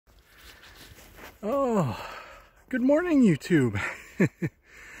Oh, good morning, YouTube.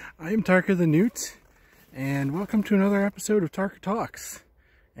 I am Tarrker the Newt, and welcome to another episode of Tarrker Talks.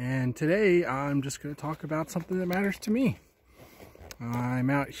 And today I'm just going to talk about something that matters to me. I'm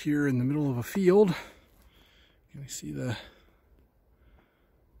out here in the middle of a field. Can you see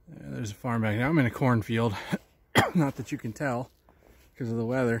there's a farm back now. I'm in a cornfield. Not that you can tell because of the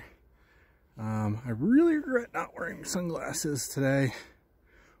weather. I really regret not wearing sunglasses today.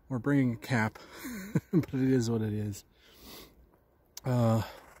 Or bringing a cap, but it is what it is. But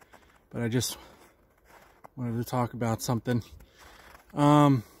I just wanted to talk about something.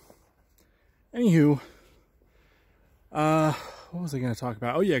 Anywho, what was I going to talk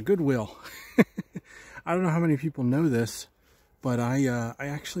about? Oh yeah, Goodwill. I don't know how many people know this, but I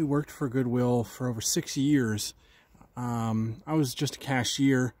actually worked for Goodwill for over 6 years. I was just a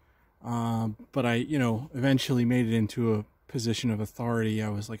cashier, but I, eventually made it into a position of authority. I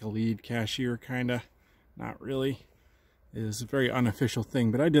was like a lead cashier, kind of. Not really. It was a very unofficial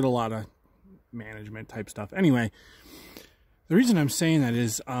thing, but I did a lot of management type stuff. Anyway, the reason I'm saying that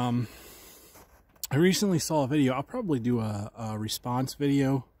is I recently saw a video. I'll probably do a response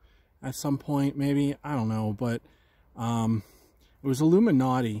video at some point, maybe. I don't know, but it was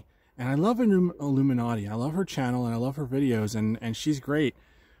Illuminati, and I love Illuminati. I love her channel, and I love her videos, and she's great.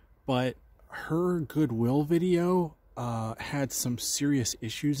 But her Goodwill video had some serious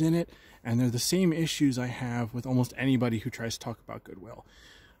issues in it, and they're the same issues I have with almost anybody who tries to talk about Goodwill.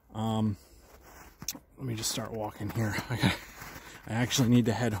 Let me just start walking here. I actually need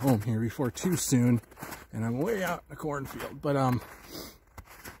to head home here before too soon, and I'm way out in the cornfield. But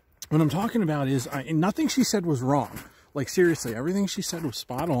what I'm talking about is nothing she said was wrong. Like, seriously, everything she said was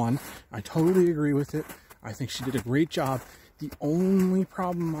spot on. I totally agree with it. I think she did a great job. The only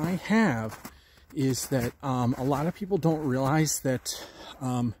problem I have is that a lot of people don't realize that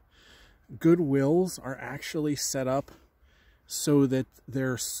Goodwills are actually set up so that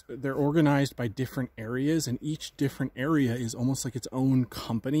they're organized by different areas, and each different area is almost like its own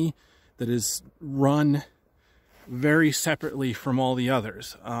company that is run very separately from all the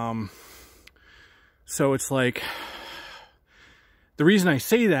others. So it's like, the reason I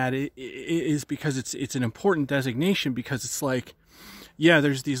say that is because it's an important designation, because it's like, yeah,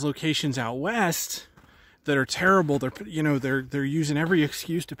 there's these locations out west that are terrible. They're using every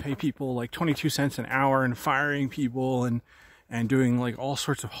excuse to pay people like 22 cents an hour and firing people and doing like all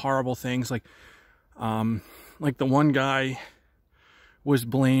sorts of horrible things. Like the one guy was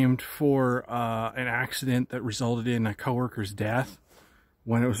blamed for an accident that resulted in a coworker's death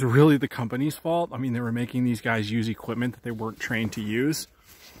when it was really the company's fault. I mean, they were making these guys use equipment that they weren't trained to use,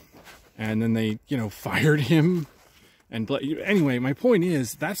 and then they, fired him. And anyway, my point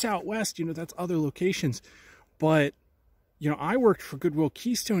is, that's out west, that's other locations. But, I worked for Goodwill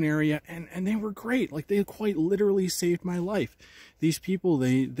Keystone area, and they were great. Like, they quite literally saved my life. These people,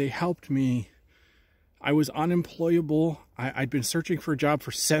 they helped me. I was unemployable. I'd been searching for a job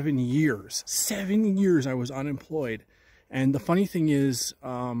for 7 years. 7 years I was unemployed. And the funny thing is,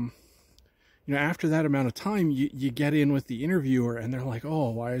 after that amount of time, you get in with the interviewer, and they're like,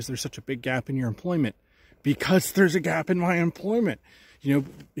 oh, why is there such a big gap in your employment? Because there's a gap in my employment.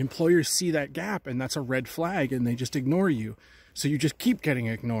 Employers see that gap, and that's a red flag, and they just ignore you. So you just keep getting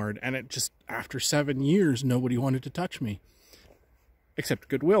ignored. And it just, after 7 years, nobody wanted to touch me. Except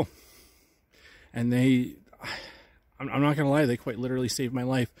Goodwill. And I'm not going to lie, they quite literally saved my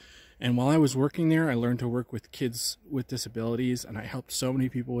life. And while I was working there, I learned to work with kids with disabilities, and I helped so many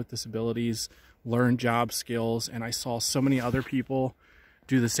people with disabilities learn job skills, and I saw so many other people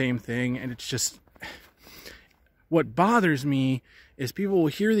do the same thing. And it's just, what bothers me is people will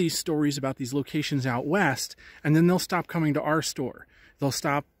hear these stories about these locations out west, and then they'll stop coming to our store. They'll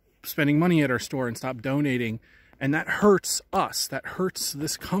stop spending money at our store and stop donating. And that hurts us. That hurts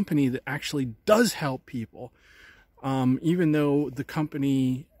this company that actually does help people. Even though the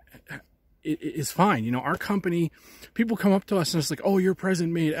company is fine. Our company, people come up to us and it's like, oh, your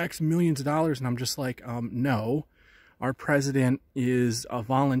president made X millions of dollars. And I'm just like, no. Our president is a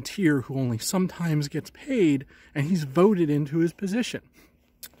volunteer who only sometimes gets paid, and he's voted into his position.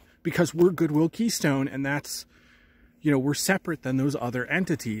 Because we're Goodwill Keystone, and that's, we're separate than those other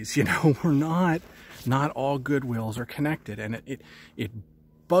entities. We're not all Goodwills are connected. And it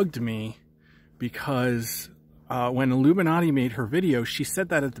bugged me because when Illuminati made her video, she said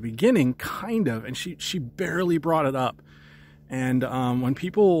that at the beginning, kind of, and she barely brought it up. And when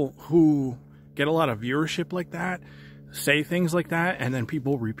people who get a lot of viewership like that say things like that, and then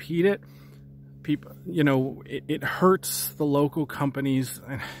people repeat it, it hurts the local companies.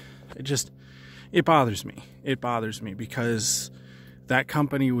 It bothers me. It bothers me because that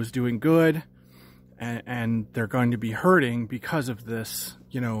company was doing good. and they're going to be hurting because of this.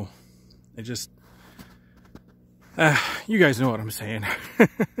 You know, it just, you guys know what I'm saying.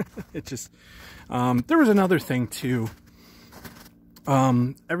 It just, there was another thing too.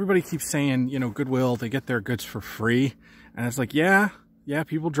 Everybody keeps saying, you know, Goodwill, they get their goods for free. And it's like, yeah,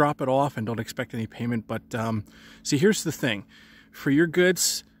 people drop it off and don't expect any payment. But, see, here's the thing. For your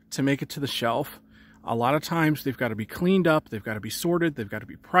goods to make it to the shelf, a lot of times they've got to be cleaned up, they've got to be sorted, they've got to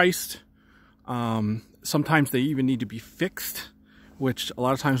be priced. Sometimes they even need to be fixed, which a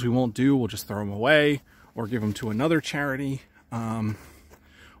lot of times we won't do. We'll just throw them away or give them to another charity. In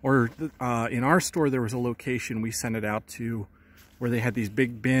our store, there was a location we sent it out to where they had these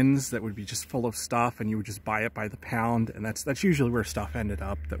big bins that would be just full of stuff, and you would just buy it by the pound, and that's usually where stuff ended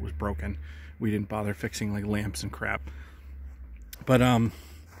up that was broken. We didn't bother fixing like lamps and crap. But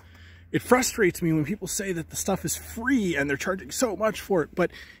it frustrates me when people say that the stuff is free and they're charging so much for it, but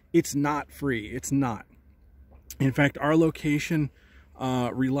it's not free. It's not. In fact, our location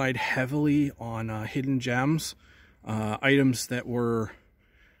relied heavily on hidden gems, items that were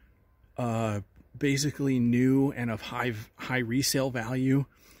basically new and of high resale value,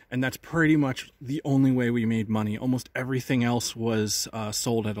 and that's pretty much the only way we made money. Almost everything else was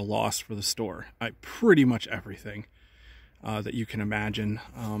sold at a loss for the store. Pretty much everything that you can imagine.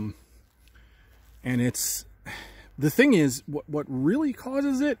 And it's, the thing is, what really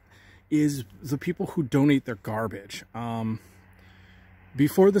causes it is the people who donate their garbage.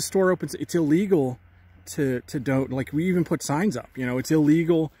 Before the store opens, it's illegal to donate. Like, we even put signs up, you know, it's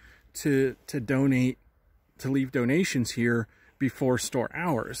illegal to donate, to leave donations here before store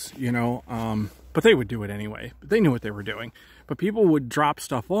hours, you know. But they would do it anyway. But they knew what they were doing. But people would drop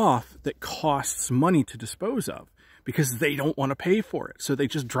stuff off that costs money to dispose of because they don't want to pay for it. So they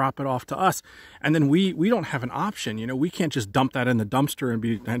just drop it off to us. And then we don't have an option, you know. We can't just dump that in the dumpster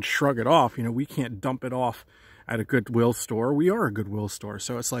and shrug it off. You know, we can't dump it off at a Goodwill store. We are a Goodwill store.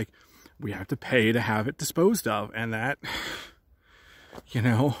 So it's like, we have to pay to have it disposed of. And that, you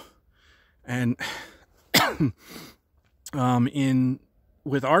know, and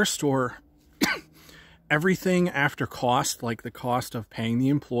with our store, everything after cost, like the cost of paying the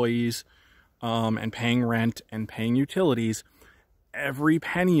employees, and paying rent and paying utilities, every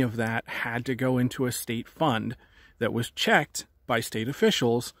penny of that had to go into a state fund that was checked by state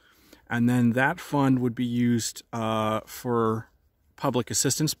officials, and then that fund would be used for public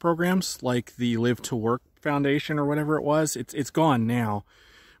assistance programs like the Live to Work Foundation or whatever it was. It's gone now,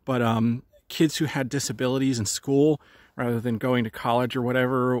 but kids who had disabilities in school, rather than going to college or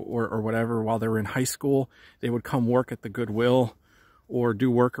whatever, while they were in high school, they would come work at the Goodwill or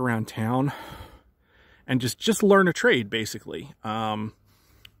do work around town and just learn a trade, basically. And,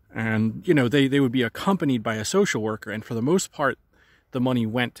 you know, they would be accompanied by a social worker, and for the most part, the money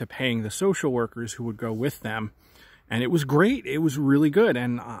went to paying the social workers who would go with them. And it was great. It was really good.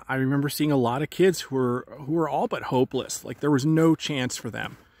 And I remember seeing a lot of kids who were all but hopeless. Like, there was no chance for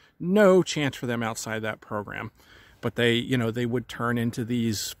them. No chance for them outside that program. But they, you know, they would turn into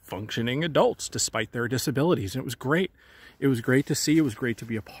these functioning adults despite their disabilities. And it was great. It was great to see. It was great to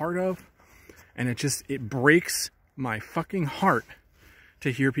be a part of. And it breaks my fucking heart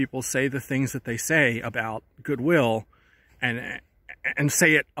to hear people say the things that they say about Goodwill and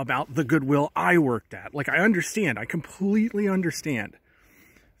say it about the Goodwill I worked at. Like, I understand. I completely understand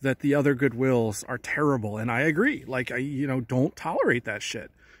that the other Goodwills are terrible. And I agree. Like, you know, don't tolerate that shit.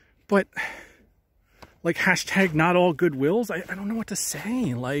 But, like, hashtag not all Goodwills, I don't know what to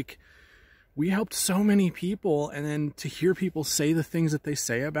say. Like, we helped so many people, and then to hear people say the things that they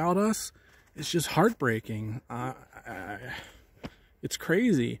say about us, it's just heartbreaking. It's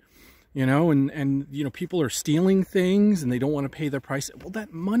crazy, you know, and you know, people are stealing things and they don't want to pay their price. Well,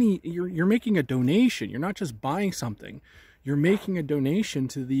 that money, you're making a donation. You're not just buying something. You're making a donation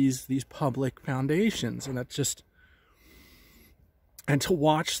to these public foundations, and that's just... And to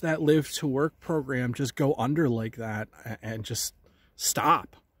watch that Live to Work program just go under like that and just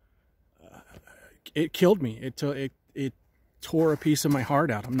stop, it killed me. It tore a piece of my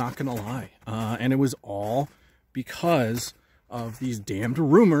heart out. I'm not gonna lie. And it was all because of these damned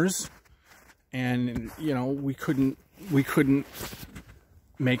rumors. And you know, we couldn't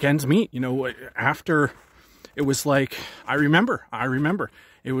make ends meet. You know, after it was like, I remember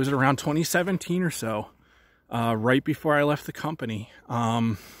it was around 2017 or so. Right before I left the company,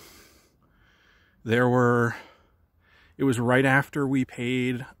 it was right after we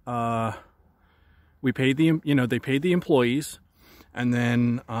paid the, you know, they paid the employees, and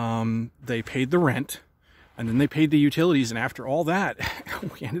then, they paid the rent, and then they paid the utilities. And after all that,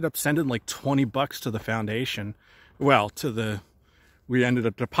 we ended up sending like $20 to the foundation. Well, we ended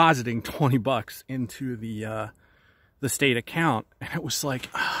up depositing 20 bucks into the state account. And it was like,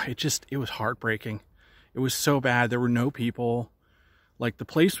 it was heartbreaking. It was so bad. There were no people. Like, the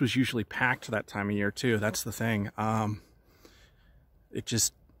place was usually packed that time of year too. That's the thing. It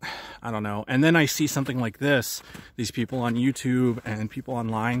just, I don't know. And then I see something like this, these people on YouTube and people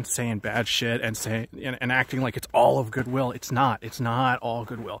online saying bad shit and saying and acting like it's all of Goodwill. It's not. It's not all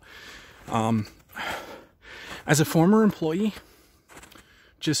Goodwill. As a former employee,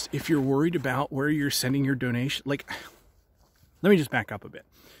 just if you're worried about where you're sending your donation, like, let me just back up a bit.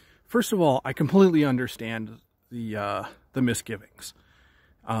 First of all, I completely understand the misgivings.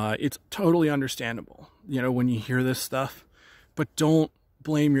 It's totally understandable, you know, when you hear this stuff, but don't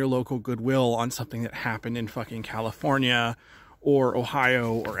blame your local Goodwill on something that happened in fucking California or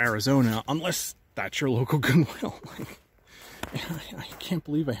Ohio or Arizona, unless that's your local Goodwill. Like, I can't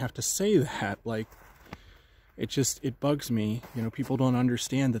believe I have to say that. Like, it bugs me. You know, people don't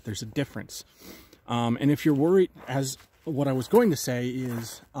understand that there's a difference. And if you're worried, as what I was going to say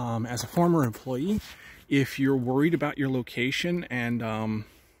is, as a former employee, if you're worried about your location and,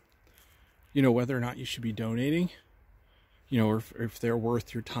 you know, whether or not you should be donating, you know, or if they're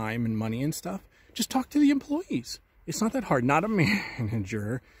worth your time and money and stuff, just talk to the employees. It's not that hard. Not a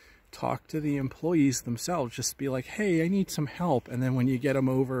manager. Talk to the employees themselves. Just be like, hey, I need some help. And then when you get them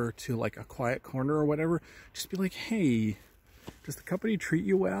over to like a quiet corner or whatever, just be like, hey, does the company treat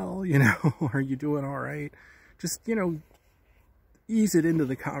you well? You know, are you doing all right? Just, you know, ease it into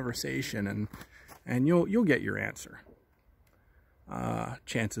the conversation and you'll get your answer.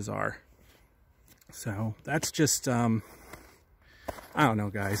 Chances are. So that's just, I don't know,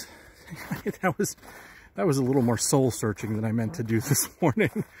 guys. that was a little more soul searching than I meant to do this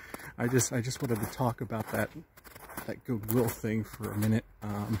morning. I just wanted to talk about that Goodwill thing for a minute.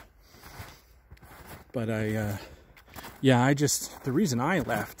 But the reason I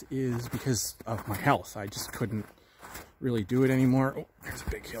left is because of my health. I just couldn't really do it anymore. Oh, there's a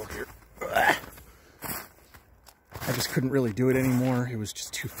big hill here. I just couldn't really do it anymore. It was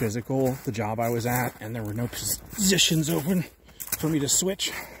just too physical, the job I was at, and there were no positions open for me to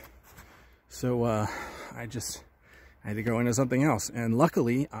switch. So I had to go into something else. And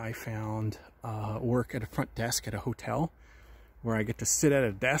luckily, I found work at a front desk at a hotel where I get to sit at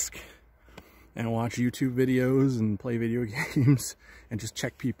a desk and watch YouTube videos and play video games and just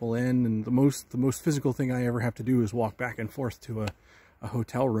check people in. And the most physical thing I ever have to do is walk back and forth to a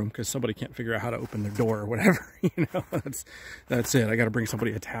hotel room because somebody can't figure out how to open their door or whatever. You know, that's it. I got to bring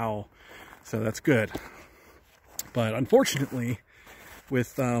somebody a towel, so that's good. But unfortunately,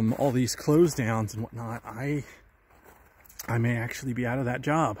 with all these close downs and whatnot, I may actually be out of that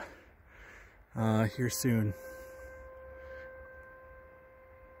job here soon.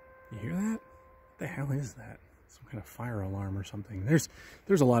 You hear that? What the hell is that? Some kind of fire alarm or something.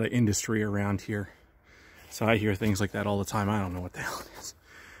 There's a lot of industry around here, so I hear things like that all the time. I don't know what the hell it is.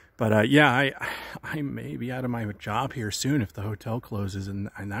 But yeah, I may be out of my job here soon if the hotel closes, and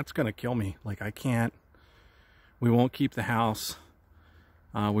that's gonna kill me. Like, I can't. We won't keep the house.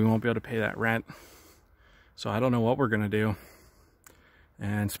 We won't be able to pay that rent. So I don't know what we're gonna do.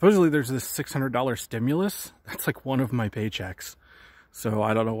 And supposedly there's this $600 stimulus. That's like one of my paychecks. So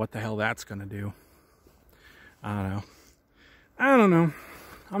I don't know what the hell that's gonna do. I don't know.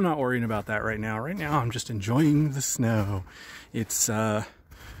 I'm not worrying about that right now. Right now I'm just enjoying the snow. It's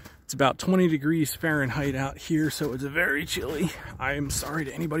about 20 degrees Fahrenheit out here, so it's very chilly. I am sorry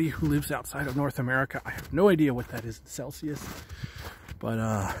to anybody who lives outside of North America. I have no idea what that is in Celsius,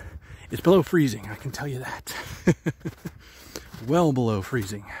 but it's below freezing, I can tell you that. Well below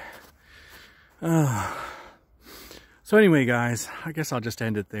freezing. So anyway, guys, I guess I'll just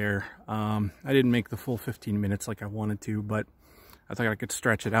end it there. I didn't make the full 15 minutes like I wanted to, but I thought I could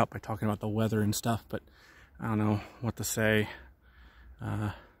stretch it out by talking about the weather and stuff, but I don't know what to say.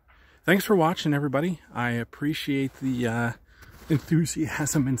 Thanks for watching, everybody. I appreciate the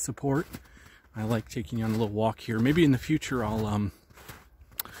enthusiasm and support. I like taking you on a little walk here. Maybe in the future I'll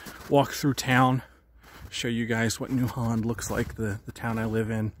walk through town, show you guys what New Holland looks like, the town I live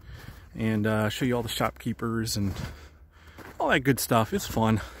in, and show you all the shopkeepers and all that good stuff. It's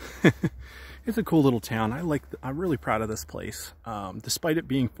fun. It's a cool little town. I'm really proud of this place. Despite it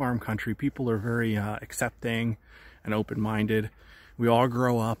being farm country, people are very accepting and open-minded. We all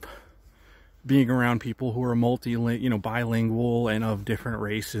grow up being around people who are bilingual and of different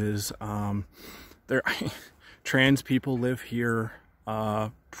races. Trans people live here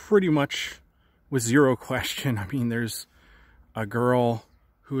pretty much with zero question. I mean, there's a girl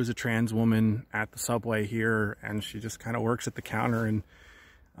who is a trans woman at the subway here, and she just kind of works at the counter. And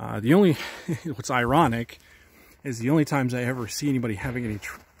what's ironic is the only times I ever see anybody having any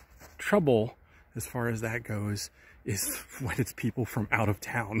trouble as far as that goes is when it's people from out of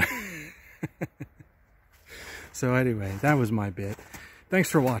town. So anyway, that was my bit. Thanks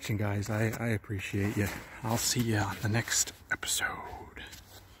for watching, guys. I appreciate you. I'll see you on the next episode.